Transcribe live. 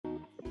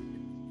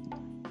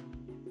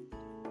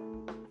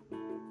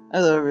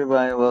Hello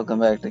everybody,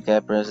 welcome back to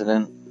Cat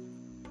President.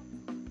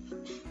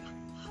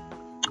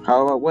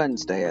 How about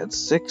Wednesday at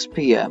 6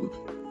 p.m.?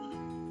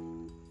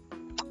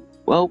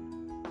 Well,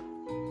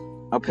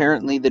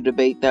 apparently the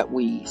debate that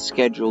we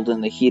scheduled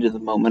in the heat of the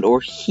moment, or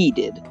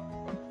heated,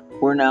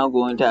 we're now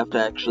going to have to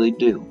actually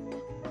do.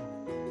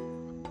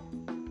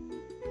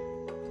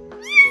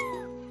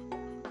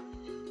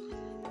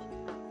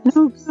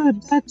 No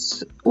good,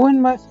 that's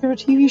when my favorite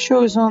TV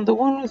show is on, the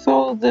one with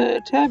all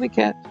the tabby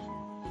cats.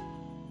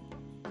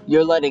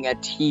 You're letting a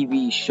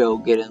TV show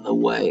get in the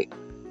way.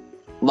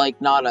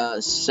 Like, not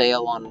a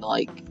sale on,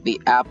 like,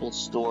 the Apple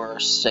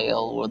Store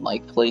sale when,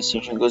 like,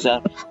 PlayStation goes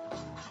out.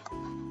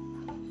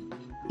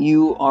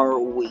 You are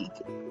weak.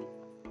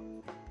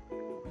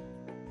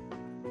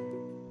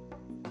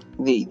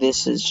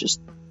 This is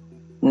just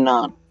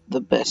not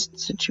the best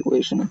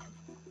situation.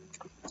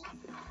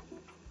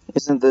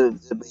 Isn't the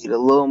debate a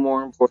little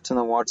more important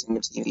than watching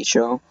a TV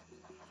show?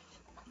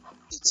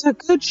 It's a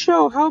good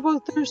show. How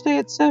about Thursday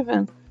at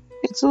 7?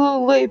 It's a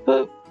little late,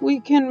 but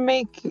we can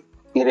make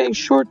it a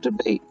short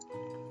debate.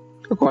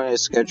 According to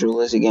schedule,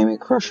 Lizzie Gaming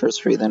Crusher is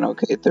free, then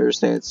okay,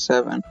 Thursday at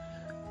 7.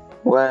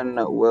 When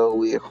will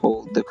we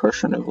hold the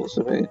Crusher Nibbles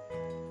debate?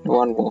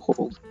 When will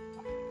hold?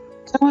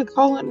 Can we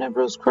call it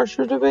Nibbles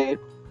Crusher debate?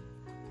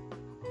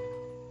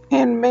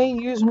 And may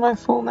use my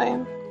full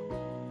name?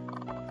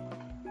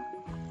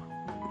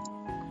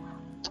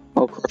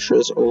 Well, Crusher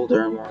is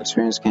older and more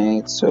experienced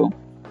candidate, so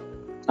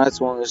that's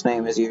one whose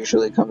name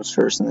usually comes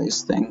first in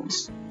these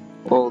things.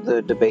 What will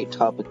the debate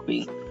topic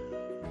be?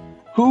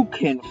 Who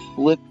can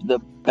flip the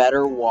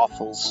better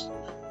waffles?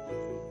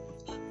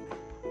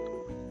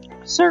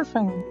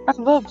 Surfing. I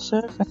love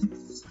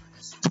surfing.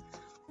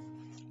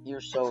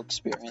 You're so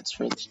experienced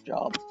for this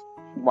job.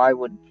 Why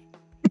would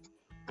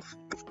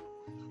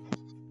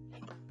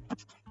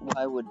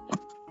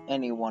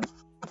anyone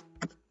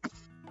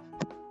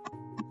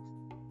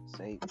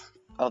say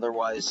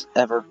otherwise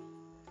ever?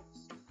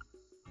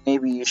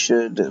 Maybe you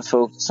should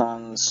focus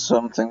on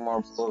something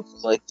more political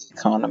like the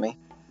economy.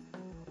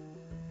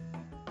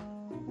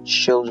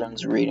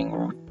 Children's reading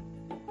room.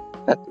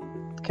 Pet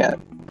cat.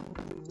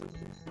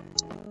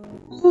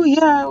 Oh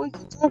yeah, we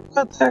can talk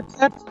about that.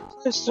 Cat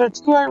prices are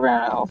too high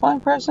right now. If I'm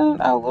president,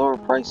 I'll lower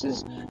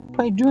prices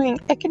by doing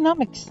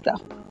economic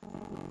stuff.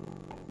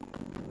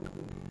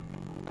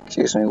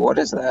 Excuse me, what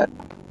is that?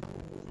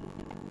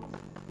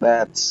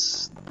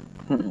 That's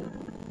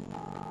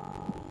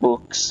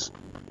books.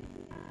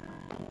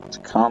 It's a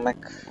comic.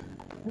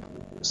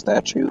 A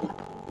statue.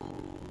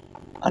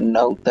 A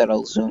note that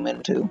I'll zoom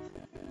into.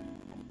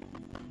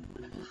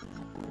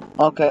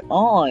 Okay,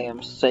 all I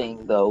am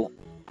saying though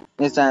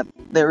is that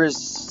there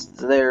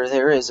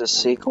is a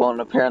sequel,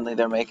 and apparently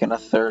they're making a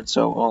third,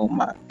 so oh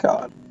my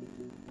god.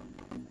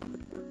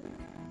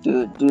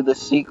 Do the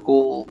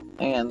sequel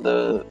and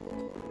the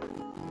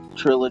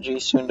trilogy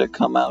soon to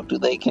come out, do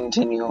they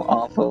continue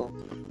off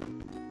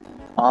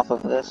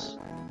of this?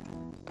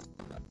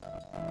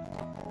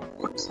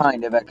 What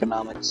kind of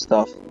economic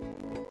stuff?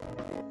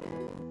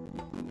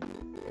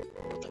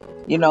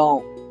 You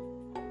know,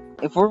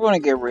 if we're going to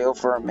get real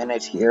for a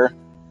minute here,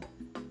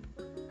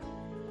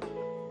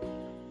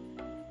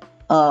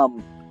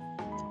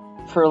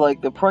 for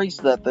like the price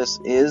that this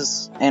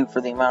is, and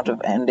for the amount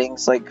of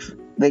endings, like,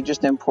 they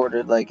just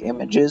imported like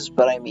images,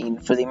 but I mean,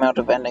 for the amount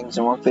of endings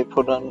and work they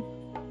put on,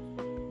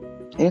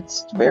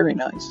 it's very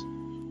nice.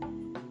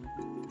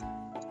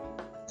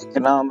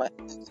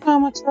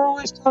 Economics are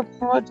always talking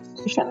about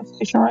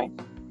inflation, right?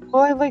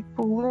 Well, I like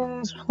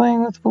balloons.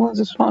 Playing with balloons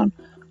is fun.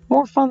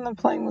 More fun than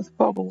playing with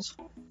bubbles.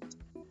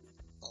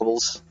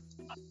 Bubbles.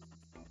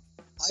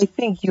 I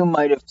think you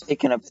might have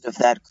taken a bit of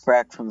that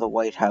crack from the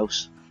White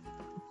House.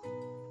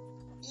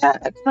 Yeah,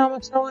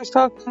 economics are always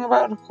talking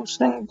about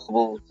hosting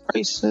bubble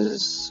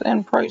prices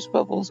and price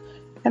bubbles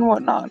and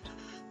whatnot.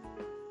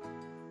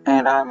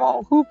 And I'm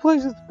all, who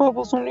plays with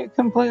bubbles when you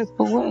can play with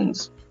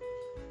balloons?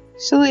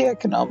 Silly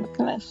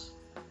economicness.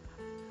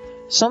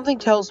 Something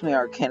tells me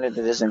our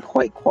candidate isn't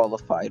quite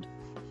qualified.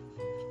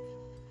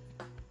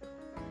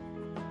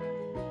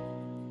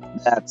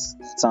 That's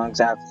not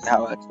exactly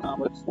how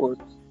economics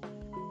works.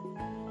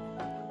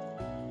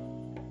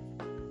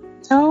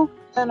 No?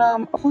 Then,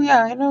 oh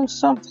yeah, I know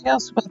something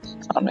else about the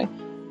economy.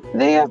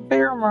 They have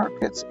bear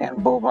markets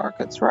and bull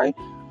markets, right?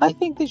 I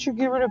think they should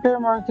get rid of bear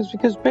markets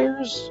because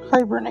bears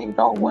hibernate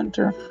all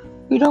winter.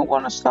 We don't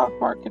want a stock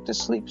market to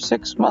sleep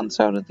 6 months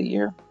out of the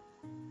year.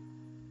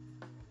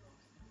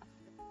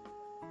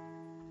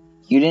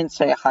 You didn't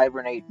say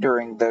hibernate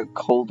during the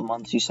cold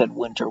months, you said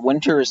winter.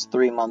 Winter is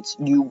 3 months,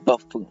 you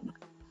buffoon.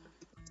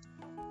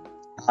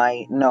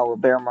 I know, a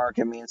bear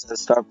market means that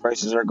stock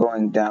prices are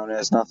going down. It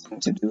has nothing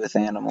to do with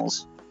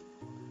animals.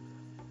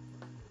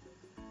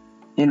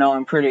 You know,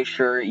 I'm pretty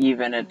sure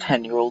even a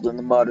 10-year-old in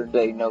the modern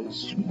day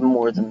knows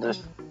more than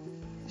this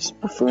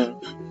buffoon.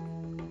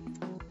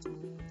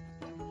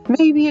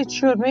 Maybe it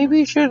should. Maybe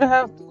you should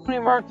have pony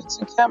markets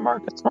and cat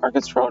markets.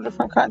 Markets for all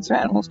different kinds of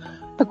animals.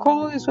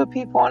 Equality is what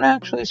people want.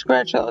 Actually,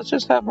 scratch that. Let's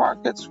just have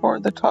markets for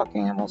the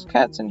talking animals,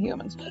 cats and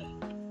humans.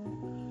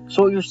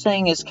 So what you're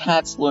saying is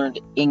cats learned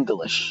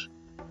English.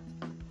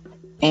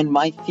 And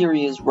my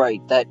theory is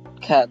right, that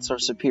cats are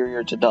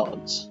superior to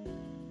dogs.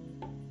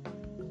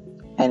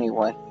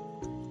 Anyway.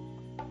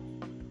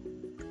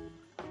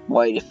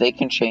 White, if they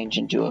can change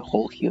into a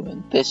whole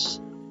human,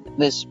 this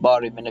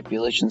body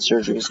manipulation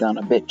surgery has gone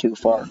a bit too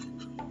far.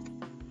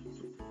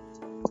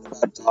 What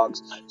about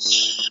dogs?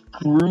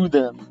 Screw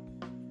them.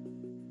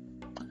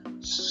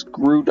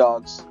 Screw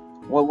dogs.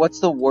 Well, what's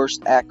the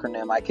worst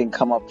acronym I can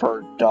come up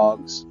for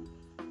dogs?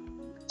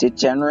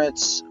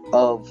 Degenerates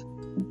of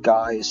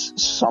guys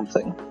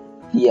something.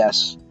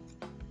 Yes.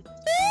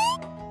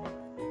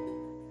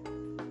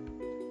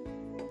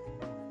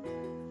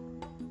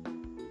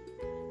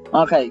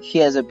 Okay, he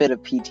has a bit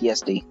of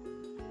PTSD.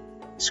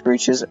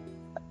 Screeches.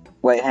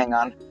 Wait, hang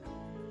on.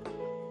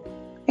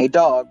 A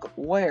dog?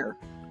 Where?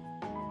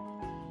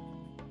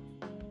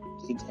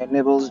 DJ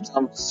Nibbles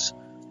jumps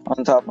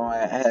on top of my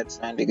head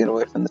trying to get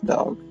away from the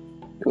dog.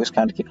 It was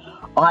kind of cute.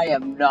 I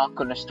am not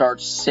going to start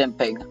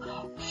simping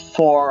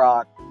for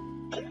a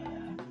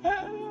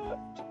cat.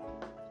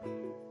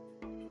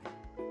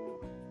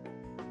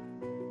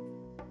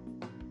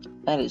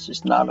 That is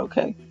just not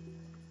okay.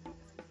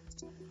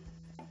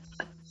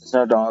 There's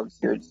no dog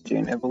here,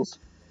 DJ Nibbles.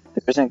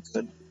 There isn't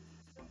good.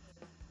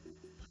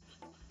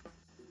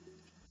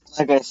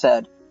 Like I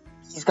said,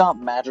 he's got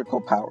magical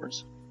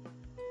powers.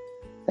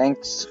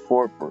 Thanks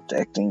for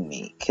protecting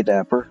me,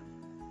 Kidapper.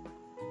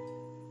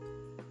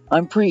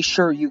 I'm pretty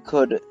sure you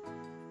could...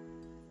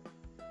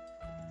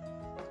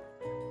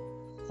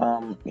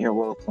 You're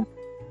welcome.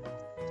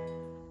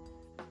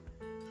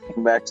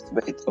 Getting back to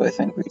the debate, though, I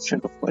think we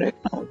should avoid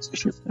economics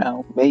issue for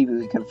now. Maybe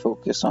we can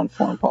focus on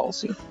foreign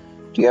policy.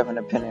 Do you have an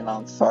opinion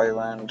on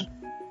Thailand?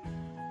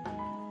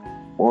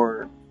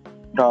 Or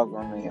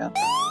Dogonia?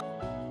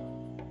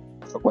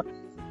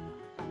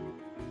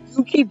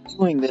 You keep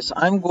doing this,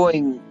 I'm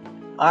going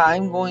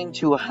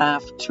to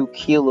have to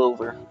keel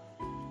over.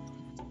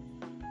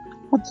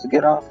 What, to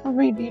get off of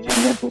me, DJ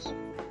Nipples?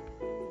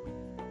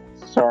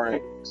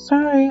 Sorry,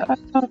 I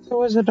thought there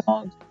was a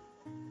dog.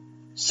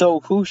 So,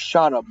 who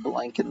shot a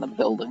blank in the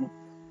building?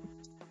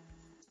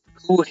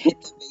 Who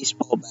hit the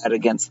baseball bat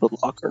against the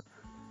locker?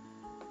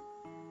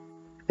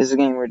 This is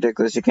getting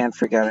ridiculous. You can't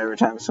freak out every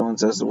time someone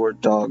says the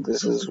word dog.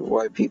 This is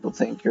why people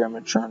think you're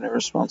immature and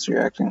irresponsible.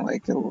 You're acting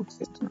like a little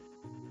kitten.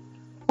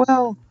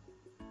 Well,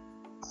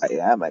 I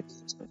am a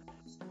kitten.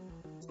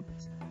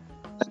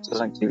 That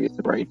doesn't give you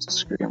the right to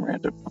scream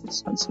random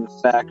nonsense. In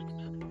fact,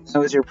 that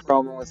was your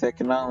problem with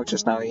economics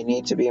just now. You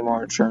need to be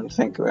more mature and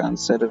think about it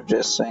instead of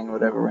just saying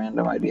whatever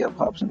random idea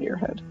pops into your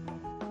head.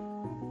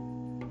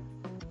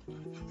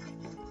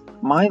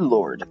 My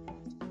lord.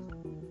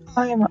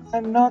 I'm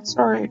not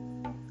sorry.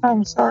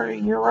 I'm sorry,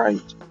 you're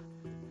right.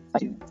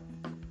 I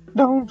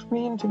don't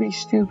mean to be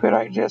stupid,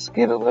 I just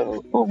get a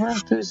little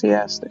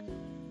overenthusiastic.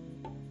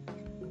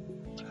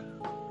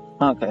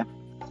 Okay.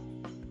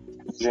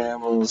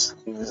 Jambles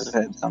leaves his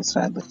head down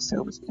sadly,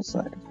 still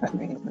beside I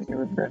mean, he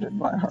regretted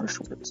my harsh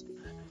words.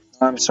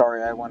 I'm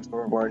sorry, I went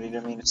overboard. You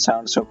didn't mean to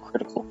sound so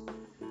critical.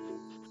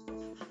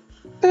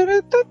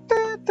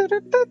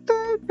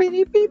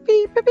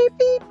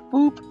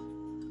 Boop.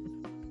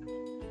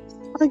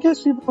 I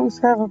guess you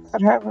both have a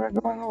bad habit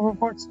of going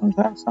overboard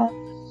sometimes, huh?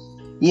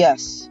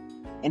 Yes,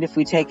 and if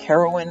we take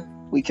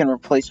heroin, we can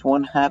replace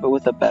one habit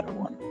with a better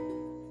one.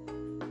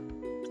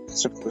 I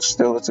suppose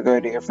still it's a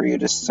good idea for you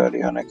to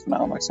study on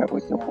economics, that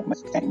way you won't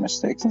make any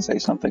mistakes and say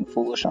something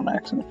foolish on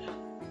accident.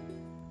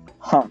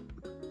 Huh.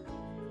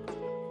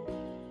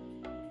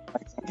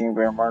 Like thinking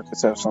bear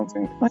markets have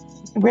something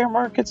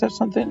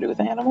to do with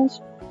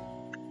animals?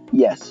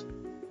 Yes.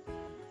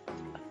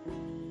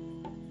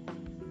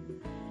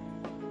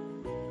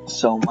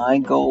 So my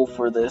goal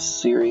for this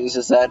series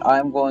is that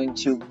I'm going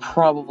to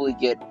probably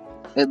get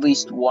at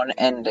least one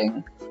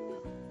ending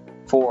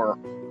for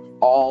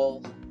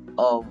all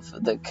of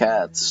the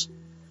cats.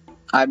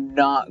 I'm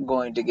not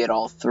going to get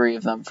all 3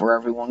 of them for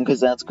everyone because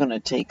that's going to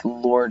take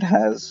Lord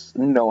has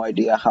no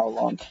idea how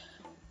long.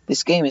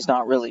 This game is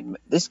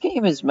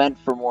meant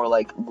for more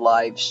like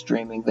live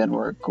streaming than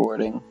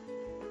recording.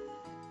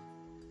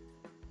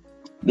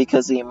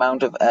 Because the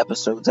amount of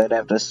episodes I'd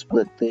have to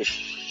split this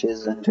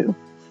shiz into.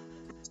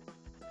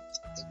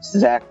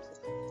 Exactly.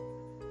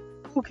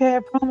 Okay, I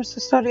promise to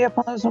study up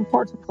on those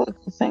important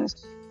political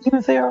things, even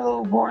if they are a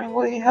little boring.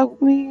 Will you help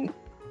me?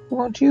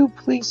 Won't you?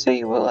 Please say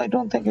you will. I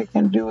don't think I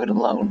can do it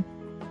alone.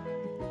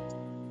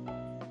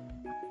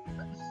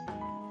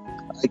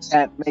 I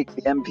can't make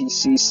the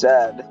NPC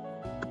sad.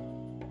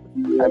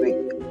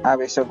 I'd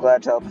be so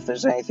glad to help. If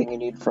there's anything you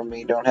need from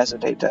me, don't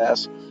hesitate to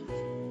ask.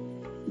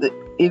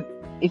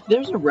 If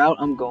there's a route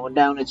I'm going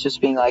down, it's just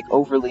being like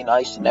overly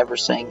nice and never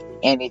saying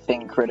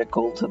anything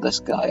critical to this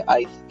guy.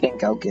 I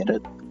think I'll get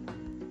it.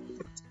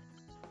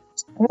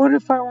 What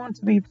if I want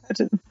to be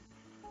petted?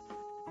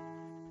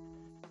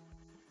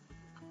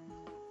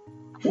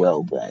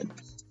 Well then.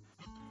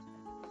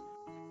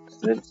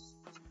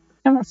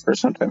 I'm at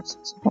first sometimes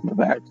it's up on the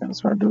back and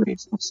it's hard to read,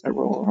 so I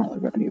roll around the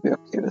ground. You'd be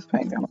okay with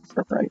paying down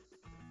for right?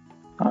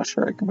 Oh,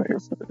 sure, I can pay your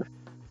further.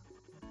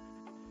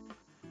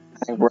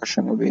 I think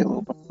Russian would be a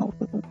little bit more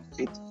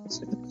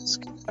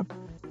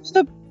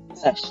the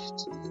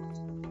best.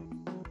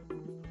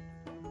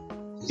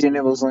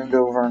 Nibbles leaned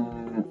over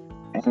and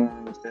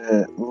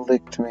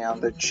licked me on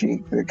the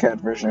cheek. The cat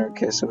version of a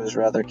kiss. It was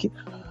rather cute.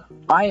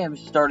 I am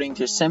starting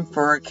to simp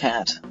for a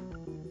cat.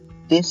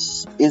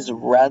 This is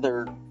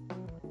rather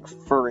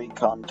furry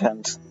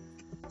content.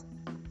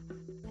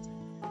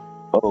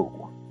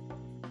 Oh.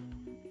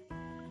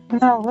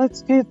 Now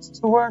let's get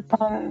to work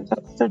on the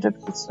other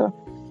debate stuff.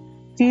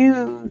 Do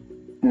you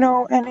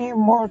know any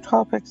more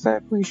topics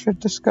that we should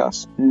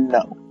discuss?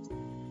 No.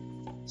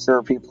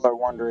 Sure, people are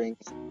wondering.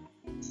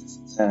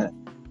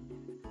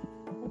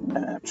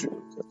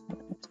 Natural.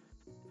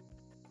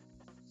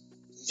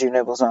 DJ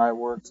Nibbles and I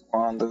worked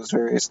on those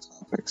various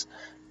topics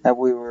that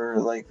we were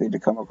likely to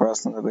come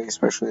across in the debate,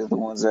 especially the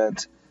ones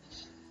that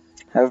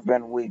have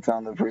been weak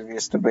on the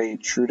previous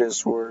debate. True to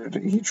his word,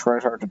 he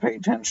tried hard to pay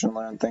attention and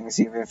learn things,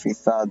 even if he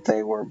thought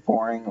they were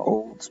boring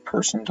old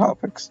person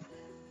topics.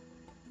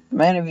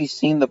 Man, have you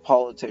seen the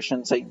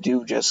politicians? They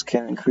do just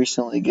can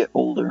increasingly get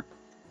older.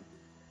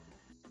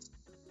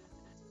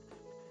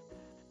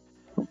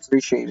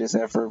 Appreciate his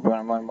effort, but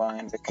in my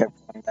mind, it kept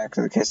going back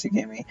to the kiss he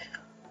gave me.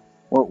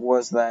 What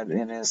was that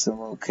innocent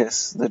little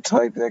kiss? The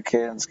type that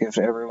kids give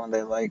to everyone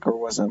they like, or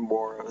was it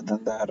more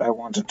than that? I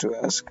wanted to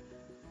ask.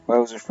 I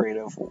was afraid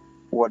of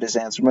what his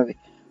answer might be.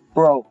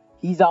 Bro,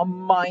 he's a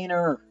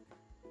minor.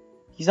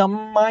 He's a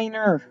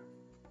minor.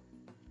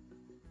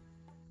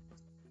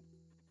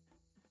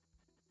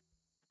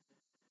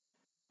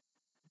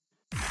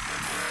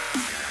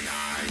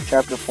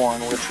 Chapter 4,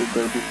 in which we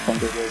go deep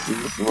into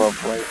Lizzie's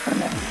love life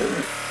and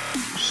enter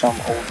some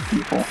old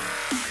people.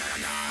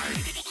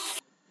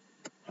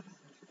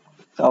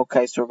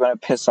 Okay, so we're gonna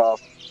piss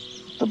off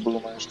the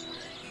boomers.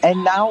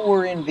 And now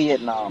we're in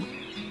Vietnam.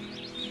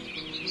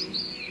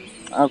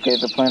 Okay,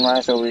 the plane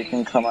rides over, you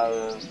can come out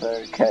of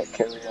the cat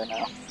carrier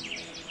now.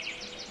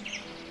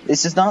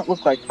 This does not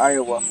look like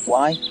Iowa.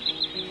 Why?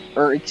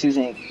 Or, excuse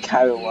me,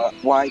 Kiowa.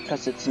 Why?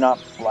 Because it's not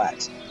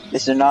flat.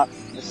 This is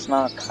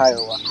not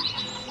Kiowa.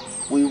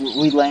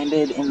 We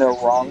landed in the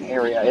wrong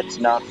area. It's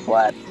not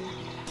flat.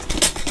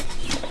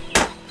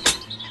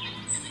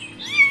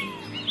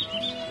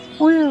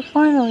 We're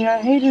finally.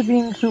 I hated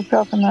being cooped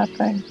up in that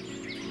thing.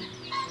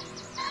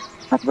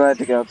 I'm glad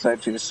to get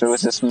outside too. So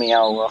is this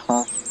Meowa,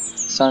 huh?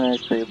 Sun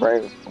is pretty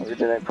bright. Where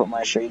did I put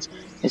my shades?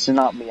 This is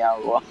not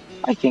Meowa.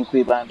 I think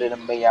we landed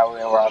in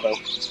Meowa.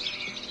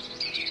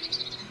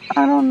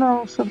 I don't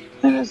know. So the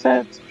point is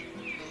that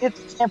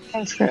it's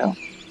campaign trail.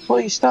 Will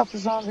you stop the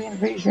zombie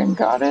invasion?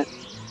 Got it?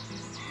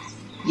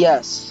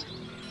 Yes.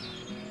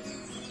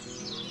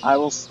 I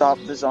will stop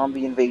the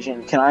zombie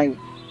invasion.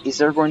 Is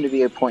there going to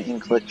be a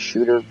point-and-click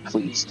shooter?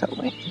 Please tell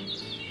me.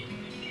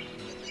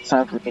 It's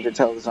time for me to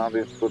tell the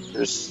zombie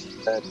flippers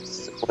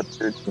that's what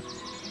they're doing.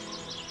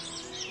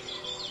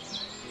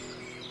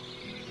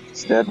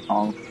 It's dead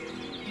wrong.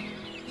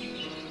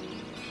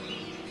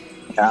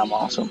 Yeah, I'm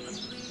awesome.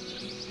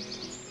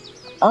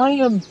 I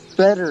am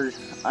better.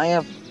 I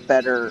have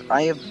better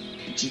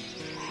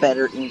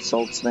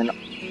insults than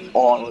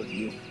all of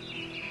you.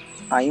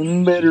 I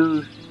am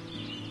better.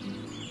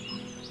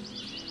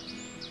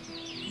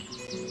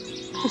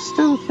 I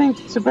still think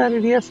it's a bad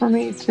idea for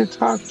me to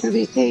talk to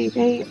the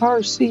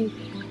AARC.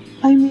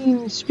 I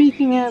mean,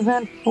 speaking an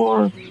event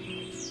for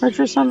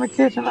Retro Summer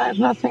Kitten, I have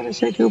nothing to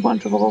say to a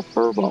bunch of old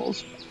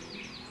furballs.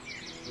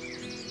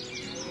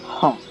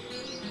 Huh.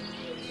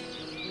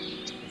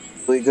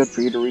 Really good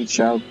for you to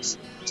reach out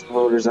to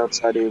voters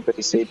outside of your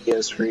base.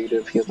 APS for you to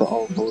appeal to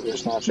all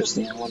voters, not just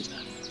the young ones.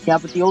 Yeah,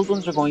 but the old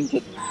ones are going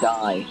to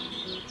die.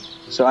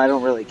 So I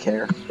don't really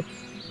care.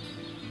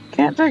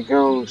 Can't I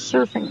go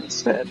surfing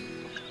instead?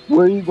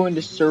 Where are you going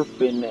to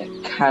surf in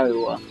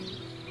Kiowa?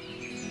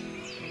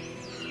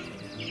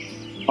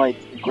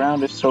 Like, the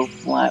ground is so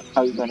flat,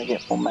 how are you going to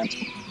get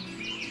momentum?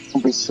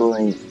 Don't be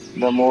silly.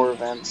 The more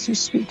events you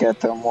speak at,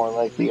 the more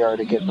likely you are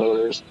to get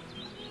voters.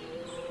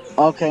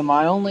 Okay,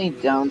 my only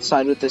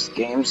downside with this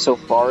game so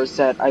far is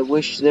that I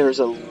wish there was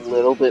a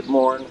little bit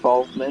more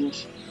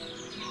involvement.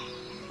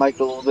 Like,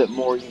 a little bit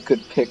more you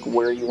could pick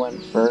where you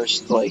went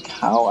first, like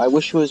how. I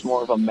wish it was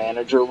more of a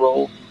manager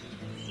role.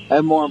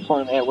 And more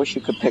importantly, I wish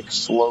you could pick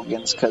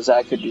slogans, because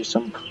I could do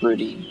some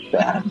pretty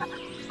bad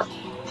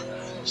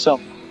stuff.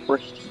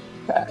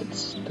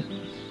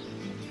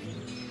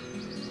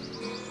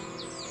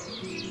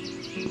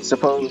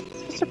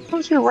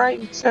 Suppose you're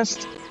right, it's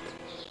just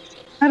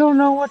I don't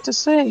know what to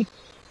say.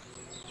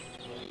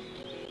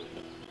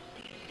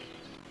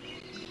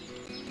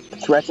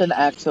 Threaten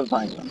acts of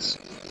violence.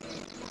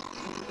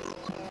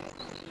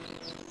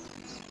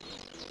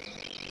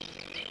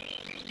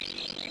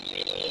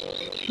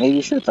 Maybe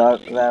you should have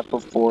thought of that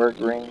before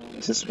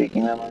agreeing to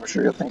speaking them. I'm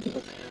sure you'll think of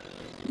it.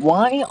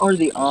 Why are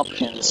the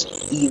options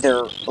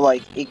either,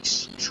 like,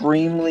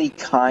 extremely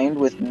kind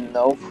with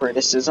no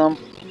criticism,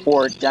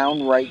 or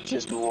downright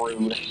just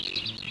rude?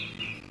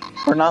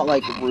 Or not,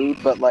 like,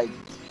 rude, but, like,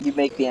 you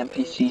make the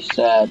NPC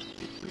sad.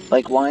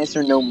 Like, why is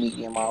there no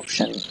medium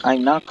option?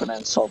 I'm not gonna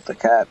insult the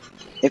cat.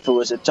 If it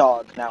was a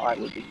dog, now I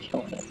would be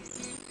killing it.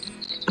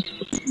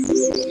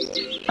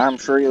 I'm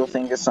sure you'll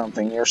think of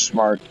something. You're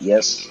smart,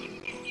 yes.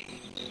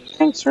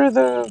 Thanks for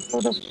the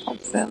vote of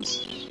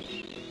confidence.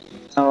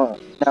 Oh,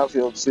 now if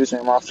you'll excuse me,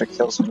 I'm off to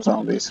kill some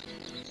zombies.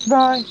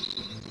 Bye.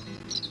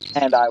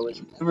 And I was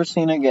never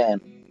seen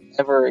again.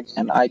 Ever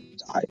again. I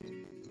died.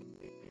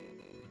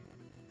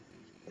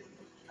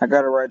 I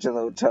got a ride to the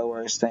hotel where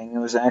I was staying. It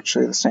was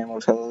actually the same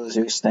hotel as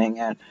he was staying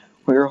at.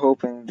 We were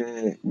hoping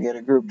to get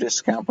a group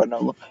discount, but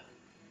no.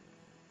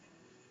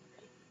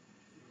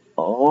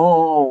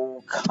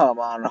 Oh, come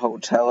on,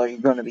 hotel. Are you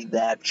going to be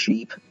that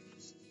cheap?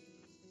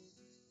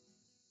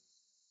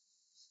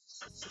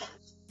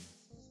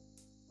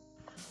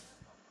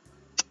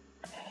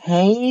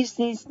 Hey,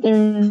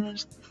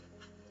 sisters.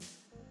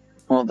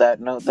 Well, that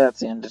note,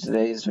 that's the end of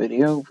today's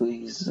video.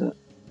 Please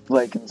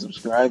like and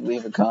subscribe.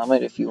 Leave a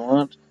comment if you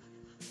want.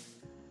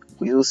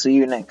 We will see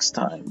you next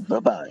time.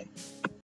 Bye-bye.